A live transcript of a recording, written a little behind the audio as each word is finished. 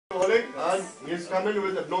coming and he is coming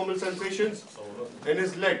with abnormal sensations in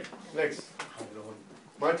his legs.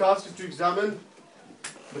 My task is to examine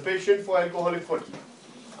the patient for alcoholic foot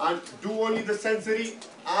and do only the sensory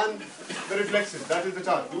and the reflexes. That is the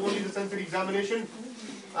task. Do only the sensory examination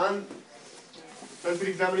and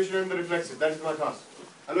the reflexes. That is my task.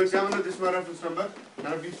 Hello, examiner. This is my reference number. Can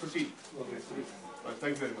I please proceed? Right,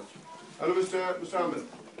 thank you very much. Hello, Mr. Ahmed.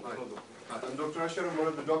 Hi. I'm Dr. Asher. I'm one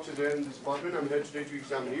of the doctors here in this department. I'm here today to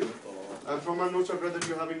examine you. From my notes, I've read that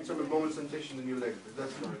you're having some abnormal sensations in your leg.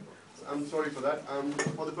 That's fine. I'm sorry for that.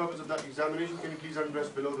 For the purpose of that examination, can you please undress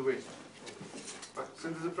below the waist?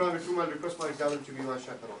 Since it's a private room, I'll request my examiner to be my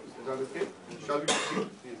chaperone. Is that okay? Shall we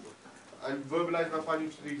proceed? I'll verbalize my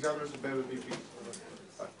findings to the examiner, so bear with me, please.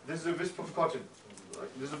 This is a wisp of cotton.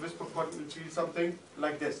 This is a wisp of cotton. You'll feel something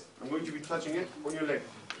like this. I'm going to be touching it on your leg.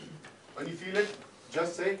 When you feel it,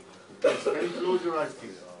 just say yes. Can you close your eyes,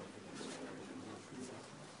 please?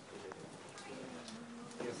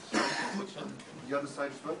 The other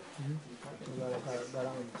side as well.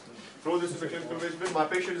 Throw this in a clinical basement. My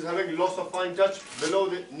patient is having loss of fine touch below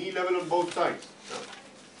the knee level on both sides.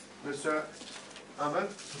 Mr. Ahmed,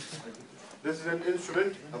 this is an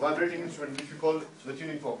instrument, a vibrating instrument, which we call the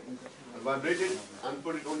tuning fork. I'll vibrate it and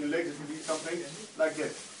put it on your legs. It will be something like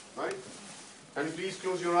this, right? Can you please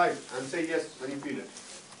close your eyes and say yes when you feel it?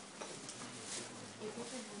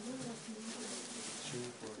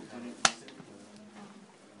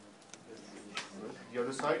 The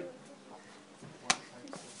other side.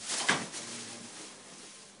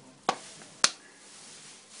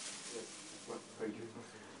 Thank you.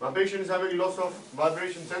 My patient is having loss of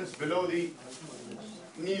vibration sense below the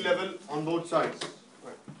knee level on both sides.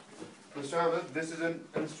 Mr. Ahmed, this is an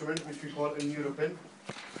instrument which we call a neuropin.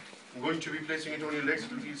 I'm going to be placing it on your legs.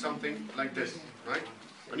 It will feel something like this, right?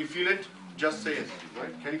 When you feel it, just say it,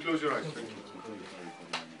 right? Can you close your eyes? Thank you.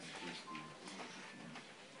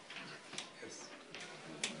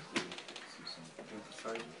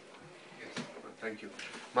 Thank you.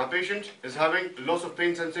 My patient is having loss of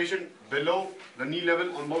pain sensation below the knee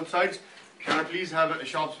level on both sides. Can I please have a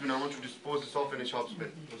sharp spin? I want to dispose this off in a sharp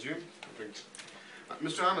spin. Resume.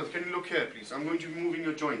 Mr. Ahmed, can you look here, please? I'm going to be moving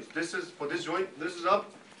your joints. This is, for this joint, this is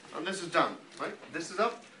up and this is down, right? This is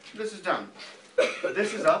up, this is down.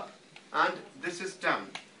 This is up and this is down.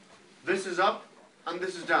 This is up and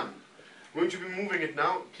this is down. I'm going to be moving it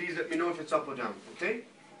now. Please let me know if it's up or down, okay?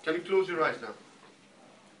 Can you close your eyes now?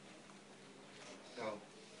 Down.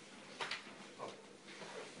 Up.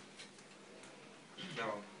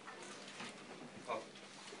 Down. Up.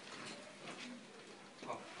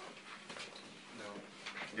 Up. Down.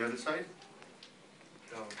 The other side?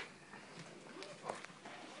 Down. Up.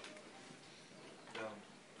 Down.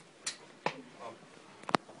 Up.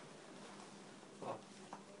 Up.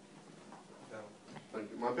 Down.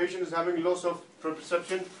 Thank you. My patient is having loss of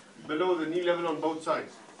proprioception below the knee level on both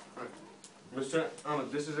sides. Right. Mr.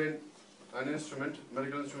 Ahmed, this is an instrument,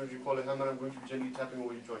 medical instrument we call a hammer. I'm going to be gently tapping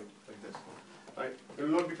over your joint like this. Right. It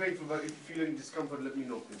will not be painful, but if you feel any discomfort, let me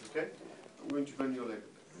know, please. Okay? I'm going to bend your leg.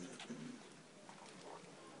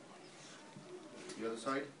 The other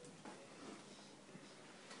side.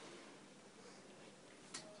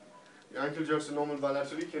 Your ankle jerks are normal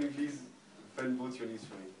bilaterally. Can you please bend both your knees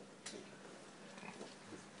for me?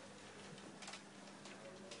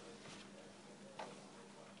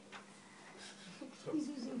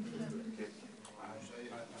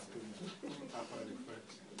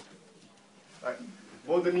 Right.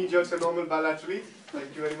 Both the knee jerks are normal bilaterally.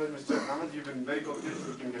 Thank you very much, Mr. Ahmed. You've been very cooperative.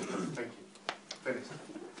 You can get this. Thank you. Finished.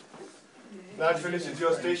 That finishes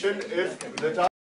your station. If the